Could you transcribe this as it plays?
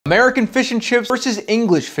American fish and chips versus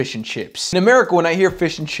English fish and chips. In America, when I hear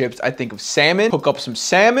fish and chips, I think of salmon, cook up some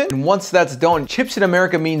salmon, and once that's done, chips in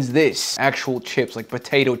America means this. Actual chips, like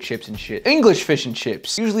potato chips and shit. English fish and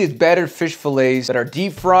chips. Usually it's battered fish fillets that are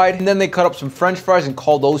deep fried, and then they cut up some french fries and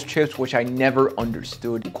call those chips, which I never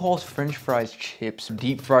understood. Who calls french fries chips?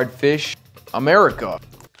 Deep fried fish? America.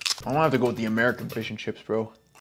 I'm gonna have to go with the American fish and chips, bro.